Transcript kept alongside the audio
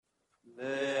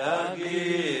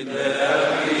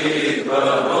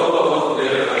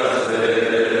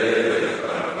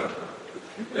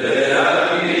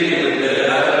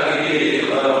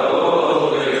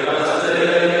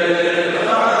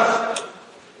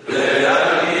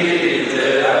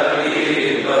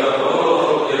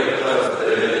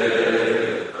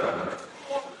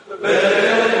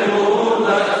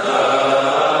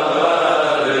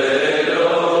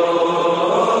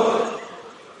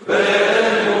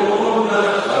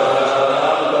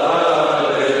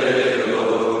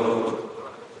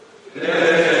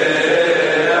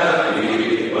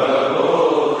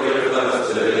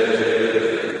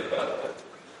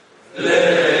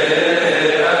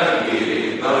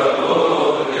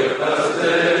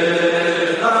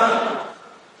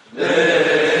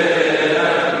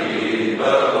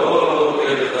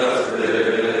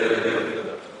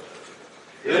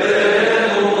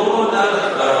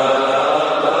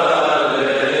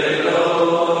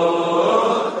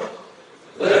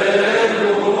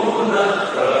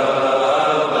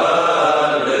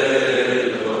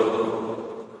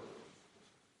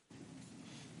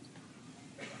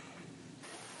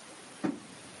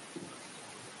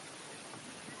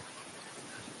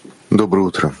Доброе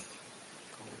утро.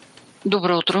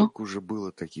 Добро утро.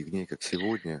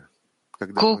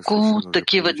 Колко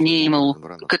такива дни е имало,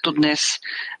 като днес,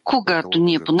 когато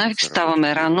ние по навик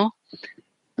ставаме рано,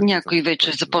 някой вече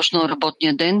е започнал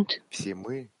работния ден,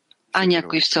 а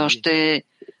някой все още е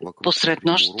посред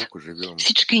нощ.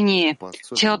 Всички ние,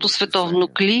 цялото световно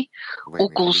кли,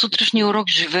 около сутрешния урок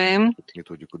живеем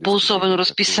по особено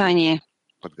разписание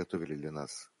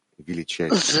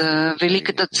за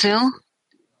великата цел,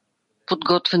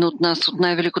 подготвена от нас, от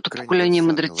най-великото поколение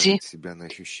мъдреци.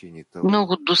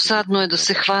 Много досадно е да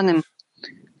се хванем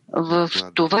в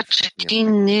това, че ти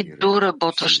не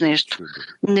доработваш нещо,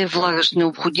 не влагаш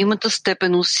необходимата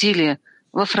степен усилия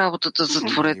в работата за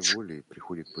Творец.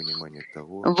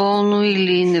 Волно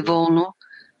или неволно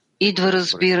идва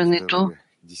разбирането,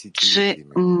 че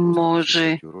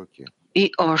може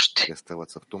и още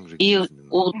и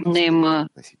отнема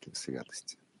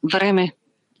време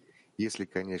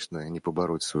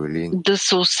да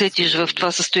се усетиш в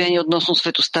това състояние относно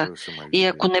светостта. И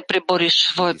ако не пребориш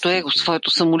своето его,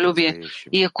 своето самолюбие,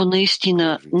 и ако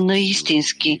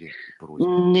наистински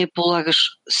не полагаш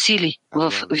сили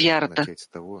в вярата,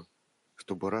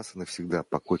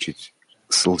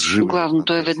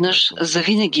 главното е веднъж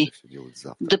завинаги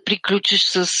да приключиш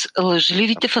с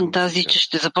лъжливите фантазии, че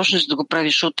ще започнеш да го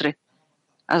правиш утре.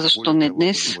 А защо не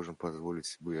днес?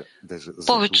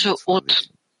 Повече от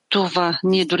това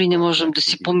ние дори не можем да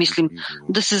си помислим,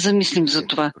 да се замислим за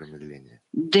това.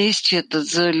 Действията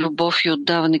за любов и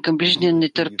отдаване към ближния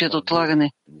не търпят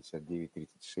отлагане.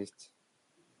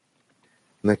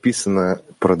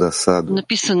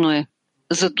 Написано е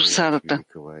за досадата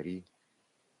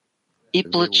и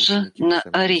плача на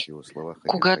Ари,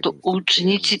 когато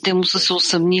учениците му са се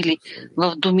усъмнили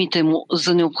в думите му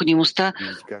за необходимостта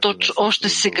точно още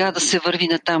сега да се върви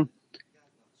натам.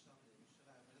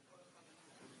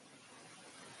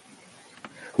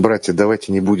 Братя,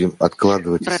 давайте не будем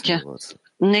откладывать. Братя,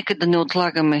 нека да не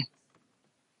отлагаме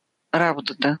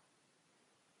работата.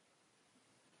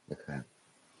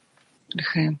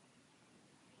 Лехаем.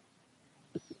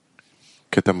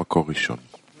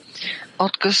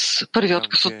 Първи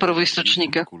отказ от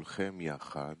първоизточника.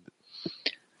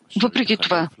 Въпреки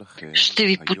това, ще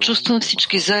ви почувствам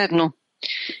всички заедно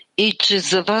и че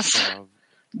за вас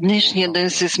днешния ден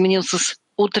се е сменил с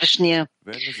утрешния.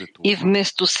 И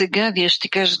вместо сега, вие ще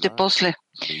кажете после.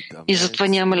 И затова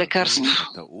няма лекарство.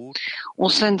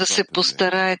 Освен да се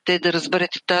постараете да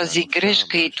разберете тази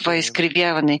грешка и това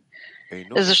изкривяване.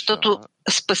 Защото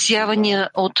спасявания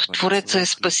от Твореца е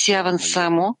спасяван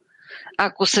само,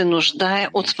 ако се нуждае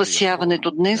от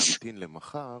спасяването днес,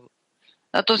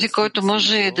 а този, който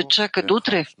може да чака до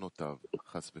утре,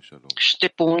 ще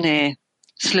поумнее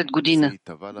след година,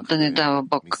 да не дава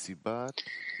Бог.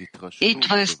 И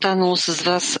това е станало с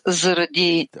вас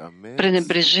заради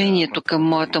пренебрежението към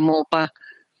моята молба,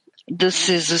 да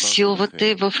се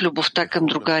засилвате в любовта към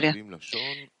другаря,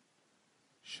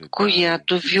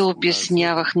 която ви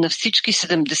обяснявах на всички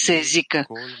 70 езика,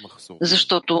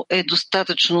 защото е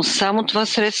достатъчно само това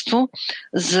средство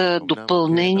за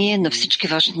допълнение на всички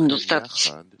ваши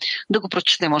недостатъци. Да го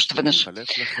прочетем още веднъж.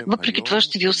 Въпреки това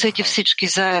ще ви усетя всички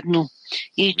заедно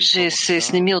и че се е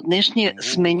сменил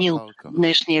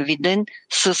днешния ви ден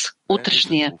с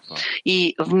утрешния.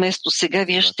 И вместо сега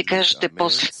вие ще кажете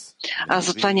после. А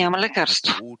затова няма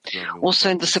лекарство.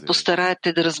 Освен да се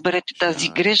постараете да разберете тази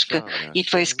грешка и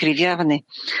това изкривяване,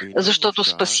 защото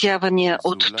спасявания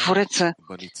от Твореца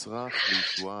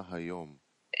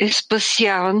е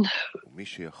спасяван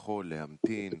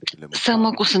само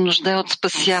ако се нуждае от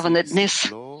спасяване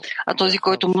днес, а този,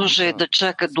 който може да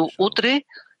чака до утре,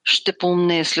 ще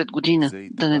поумнее след година,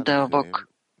 да не дава Бог.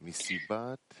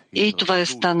 И това е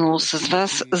станало с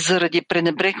вас заради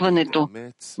пренебрегването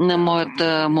на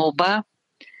моята молба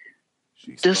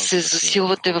да се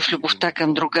засилвате в любовта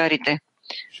към другарите,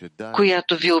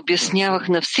 която ви обяснявах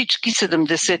на всички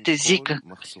 70 езика,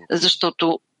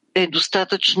 защото е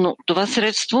достатъчно това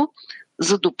средство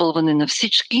за допълване на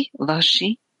всички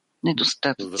ваши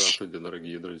недостатъци.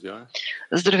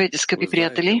 Здравейте, скъпи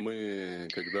приятели!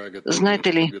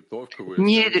 Знаете ли,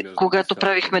 ние, когато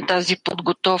правихме тази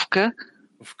подготовка,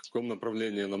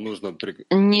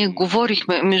 ние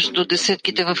говорихме между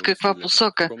десетките в каква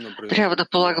посока трябва да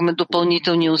полагаме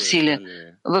допълнителни усилия,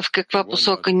 в каква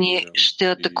посока ние ще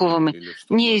атакуваме.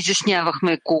 Ние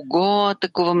изяснявахме кого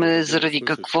атакуваме, заради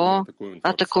какво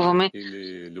атакуваме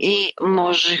и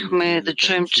можехме да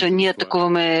чуем, че ние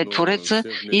атакуваме Твореца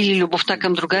или любовта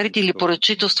към другарите или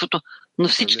поръчителството, но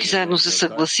всички заедно се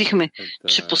съгласихме,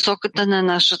 че посоката на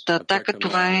нашата атака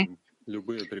това е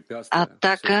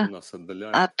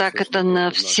атаката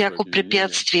на всяко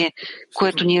препятствие,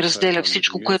 което ни разделя,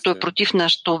 всичко, което е против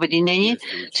нашето обединение,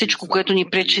 всичко, което ни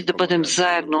пречи да бъдем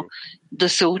заедно, да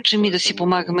се учим и да си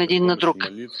помагаме един на друг.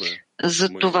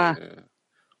 Затова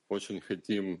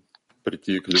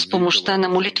с помощта на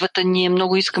молитвата ние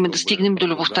много искаме да стигнем до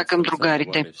любовта към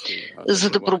другарите, за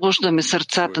да пробуждаме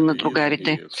сърцата на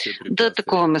другарите, да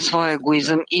атакуваме своя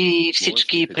егоизъм и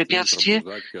всички препятствия,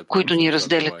 които ни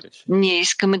разделят. Ние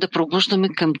искаме да пробуждаме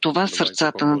към това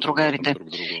сърцата на другарите.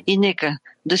 И нека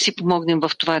да си помогнем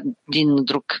в това един на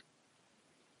друг.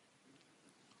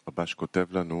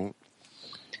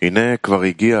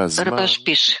 Рабаш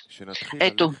пише: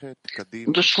 ето,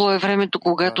 дошло е времето,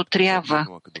 когато трябва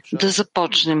да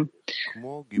започнем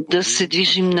да се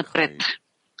движим напред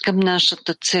към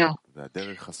нашата цел,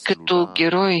 като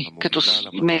герои, като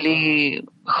смели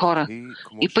хора.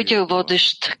 И пътя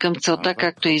водещ към целта,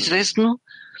 както е известно,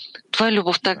 това е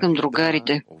любовта към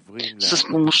другарите, с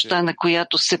помощта на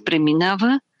която се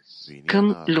преминава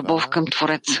към любов към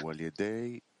Твореца.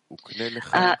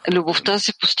 А любовта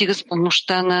се постига с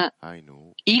помощта на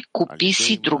и купи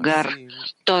си другар,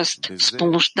 т.е. с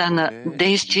помощта на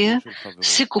действия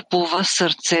се купува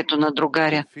сърцето на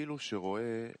другаря.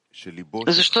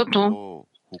 Защото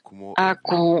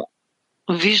ако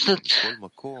виждат,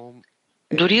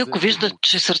 дори ако виждат,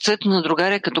 че сърцето на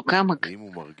другаря е като камък,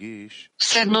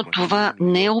 все едно това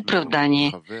не е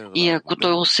оправдание. И ако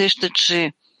той усеща,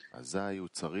 че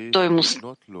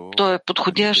той е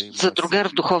подходящ за другар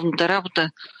в духовната работа,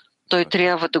 той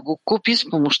трябва да го купи с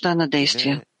помощта на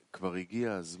действия.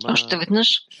 Още веднъж.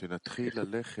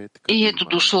 И ето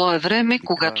дошло е време,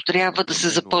 когато трябва да се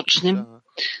започнем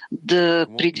да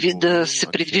се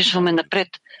придвижваме напред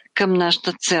към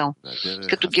нашата цел,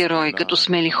 като герои, като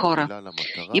смели хора.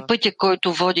 И пътя,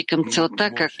 който води към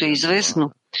целта, както е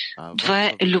известно, това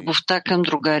е любовта към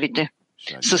другарите,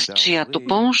 с чиято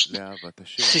помощ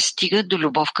се стига до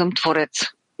любов към Твореца.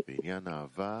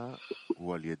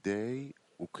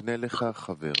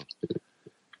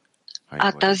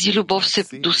 А тази любов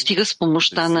се достига с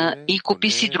помощта на и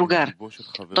купи си другар,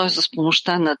 т.е. с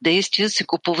помощта на действия се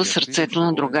купува сърцето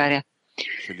на другаря.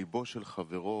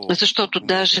 Защото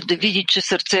даже да види, че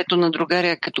сърцето на другаря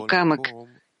е като камък,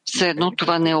 все едно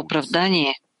това не е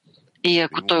оправдание. И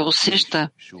ако той усеща,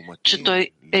 че той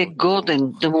е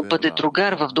годен да му бъде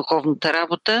другар в духовната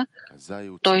работа,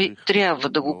 той трябва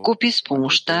да го купи с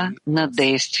помощта на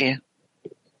действия.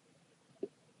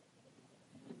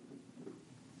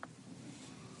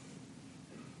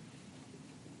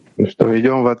 Что,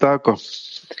 идем в атаку?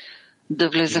 Да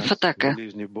влезе в атака.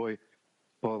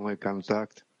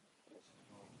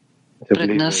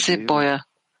 Пред нас е боя.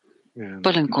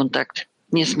 Пълен контакт.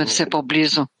 Ние сме все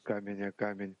по-близо.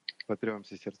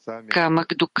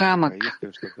 Камък до камък.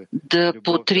 Да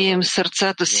потрием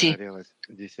сърцата си,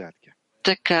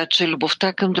 така че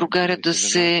любовта към другаря да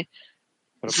се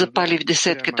запали в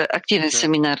десетката. Активен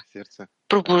семинар.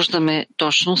 Пробуждаме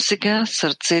точно сега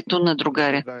сърцето на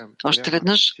другаря. Още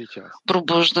веднъж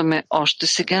пробуждаме още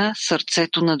сега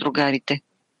сърцето на другарите.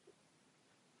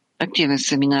 Активен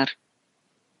семинар.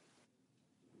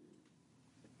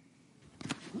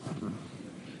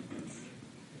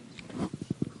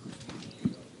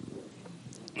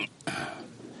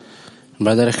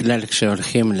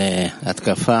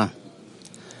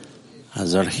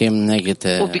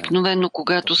 Обикновено,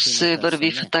 когато се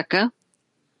върви в атака,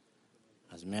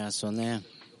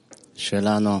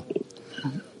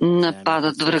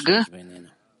 нападат врага,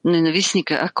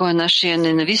 ненавистника. А кой е нашия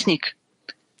ненавистник?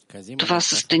 Това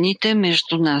са стените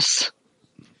между нас.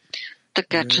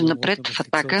 Така че напред в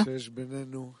атака,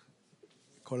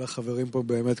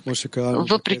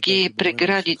 въпреки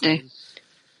преградите,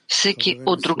 всеки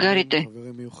от другарите,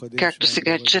 както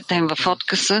сега четем в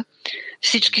откъса,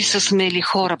 всички са смели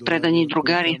хора, предани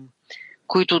другари,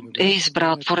 които е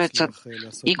избрал Творецът.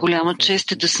 И голяма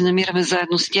чест е да се намираме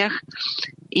заедно с тях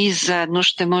и заедно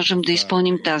ще можем да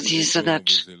изпълним тази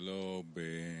задача.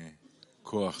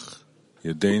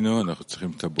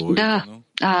 Да,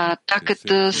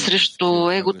 атаката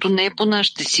срещу егото не е по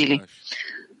нашите сили.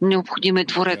 Необходим е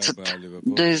Творецът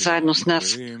да е заедно с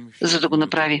нас, за да го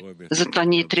направи. Затова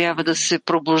ние трябва да се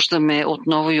пробуждаме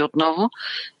отново и отново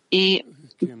и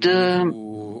да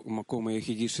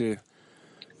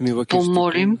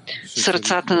помолим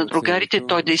сърцата на другарите,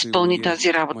 той да изпълни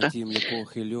тази работа.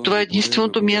 Това е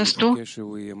единственото място,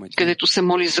 където се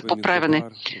моли за поправяне,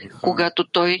 когато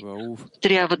той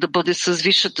трябва да бъде с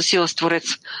висшата сила с Творец.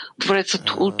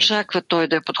 Творецът очаква той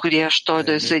да е подходящ, той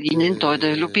да е съединен, той да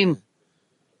е любим.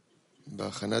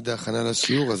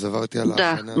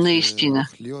 Да, наистина.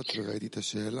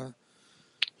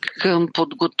 Към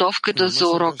подготовката за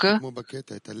урока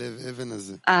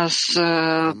аз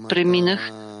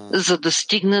преминах, за да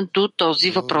стигна до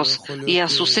този въпрос. И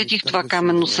аз усетих това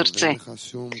каменно сърце.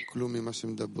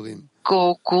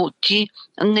 Колко ти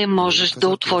не можеш да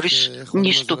отвориш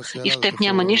нищо. И в теб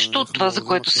няма нищо от това, за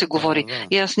което се говори.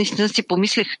 И аз наистина си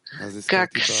помислих как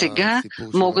сега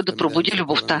мога да пробудя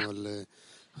любовта.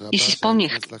 И си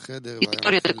спомнях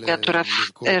историята, която Раф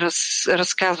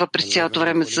разказва през цялото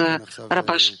време за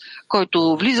Рабаш,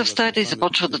 който влиза в стаята и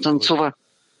започва да танцува.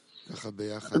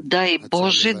 Дай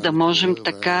Боже да можем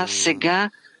така сега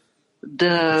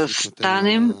да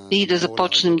станем и да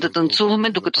започнем да танцуваме,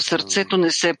 докато сърцето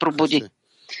не се пробуди.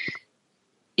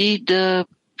 И да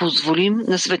позволим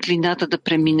на светлината да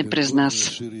премине през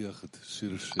нас.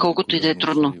 Колкото и да е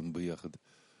трудно.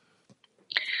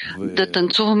 Да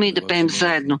танцуваме и да пеем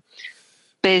заедно.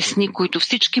 Песни, които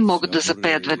всички могат да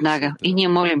запеят веднага. И ние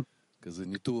молим.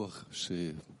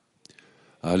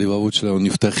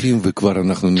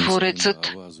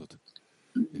 Творецът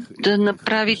да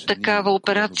направи такава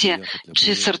операция,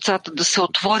 че сърцата да се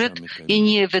отворят и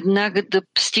ние веднага да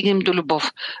стигнем до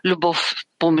любов. Любов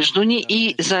помежду ни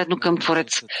и заедно към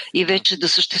Творец. И вече да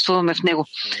съществуваме в Него.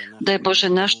 Дай Боже,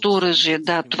 нашето оръжие.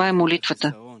 Да, това е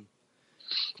молитвата.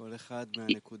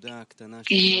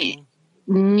 И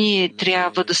ние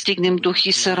трябва да стигнем до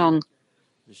Хисарон.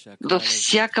 Във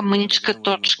всяка мъничка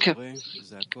точка,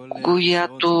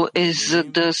 която е за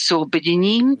да се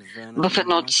обединим в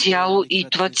едно цяло и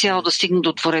това цяло да стигне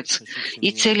до Творец.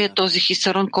 И целият този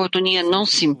Хисарон, който ние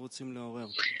носим,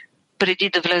 преди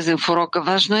да влезем в урока,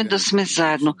 важно е да сме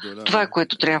заедно. Това е,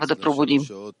 което трябва да пробудим.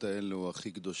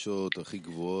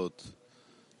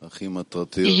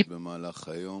 И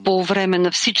по време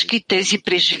на всички тези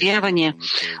преживявания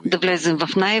да влезем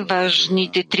в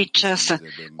най-важните 3 часа,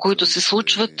 които се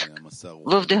случват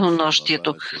в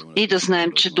денонощието и да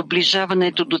знаем, че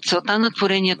доближаването до целта на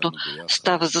творението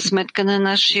става за сметка на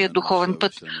нашия духовен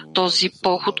път, този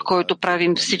поход, който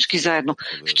правим всички заедно.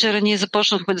 Вчера ние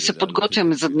започнахме да се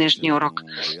подготвяме за днешния урок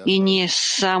и ние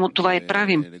само това и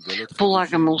правим.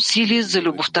 Полагаме усилия за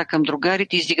любовта към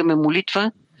другарите, издигаме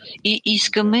молитва и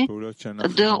искаме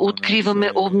да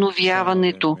откриваме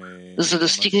обновяването, за да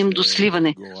стигнем до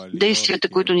сливане. Действията,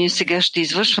 които ние сега ще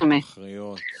извършваме,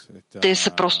 те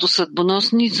са просто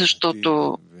съдбоносни,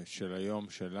 защото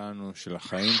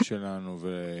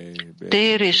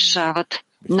те решават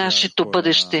нашето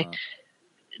бъдеще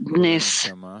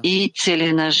днес и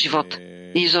целият наш живот.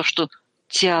 И изобщо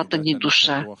цялата ни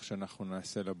душа.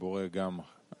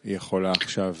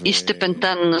 И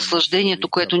степента на наслаждението,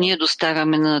 което ние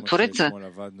доставяме на Твореца,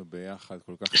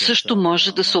 също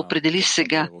може да се определи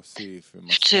сега.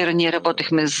 Вчера ние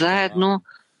работехме заедно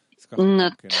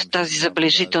над тази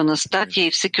забележителна статия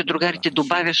и всеки от другарите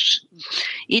добавяш.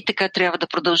 И така трябва да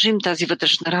продължим тази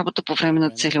вътрешна работа по време на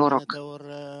целия урок.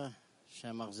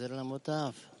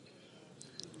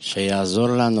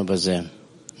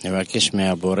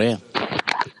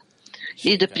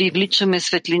 И да привличаме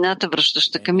светлината,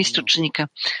 връщаща към източника,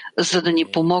 за да ни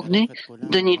помогне,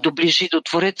 да ни доближи до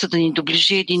Твореца, да ни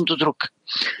доближи един до друг.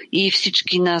 И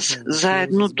всички нас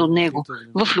заедно до Него,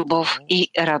 в любов и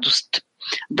радост.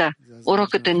 Да,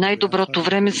 урокът е най-доброто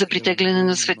време за притегляне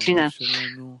на светлина.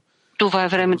 Това е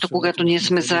времето, когато ние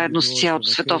сме заедно с цялото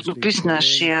световно при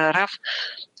нашия Рав.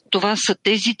 Това са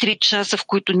тези 3 часа, в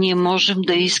които ние можем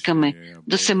да искаме,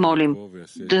 да се молим,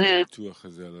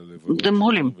 да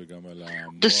молим,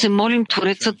 да се молим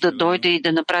Творецът да дойде и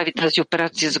да направи тази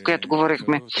операция, за която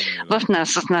говорихме, в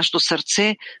нас, с нашето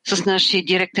сърце, с нашия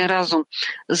директен разум,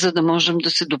 за да можем да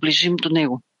се доближим до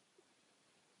Него.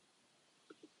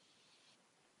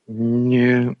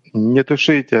 Не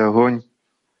тушите огонь,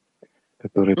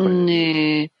 который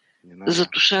не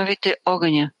затушавайте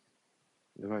огъня.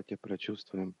 Давайте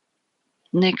прочувствуем.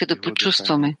 Нека да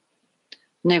почувстваме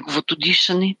Неговото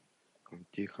дишане,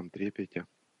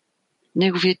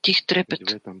 Неговия тих трепет.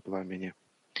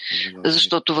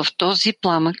 Защото в този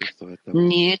пламък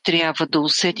ние трябва да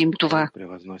усетим това.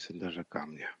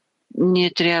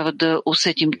 Ние трябва да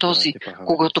усетим този,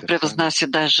 когато превъзнася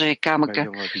даже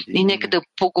камъка. И нека да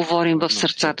поговорим в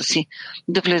сърцата си,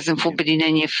 да влезем в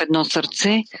обединение в едно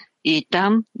сърце и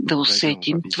там да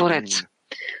усетим Творец.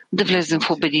 Да влезем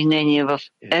в обединение в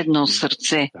едно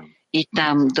сърце и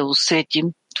там да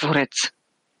усетим Творец.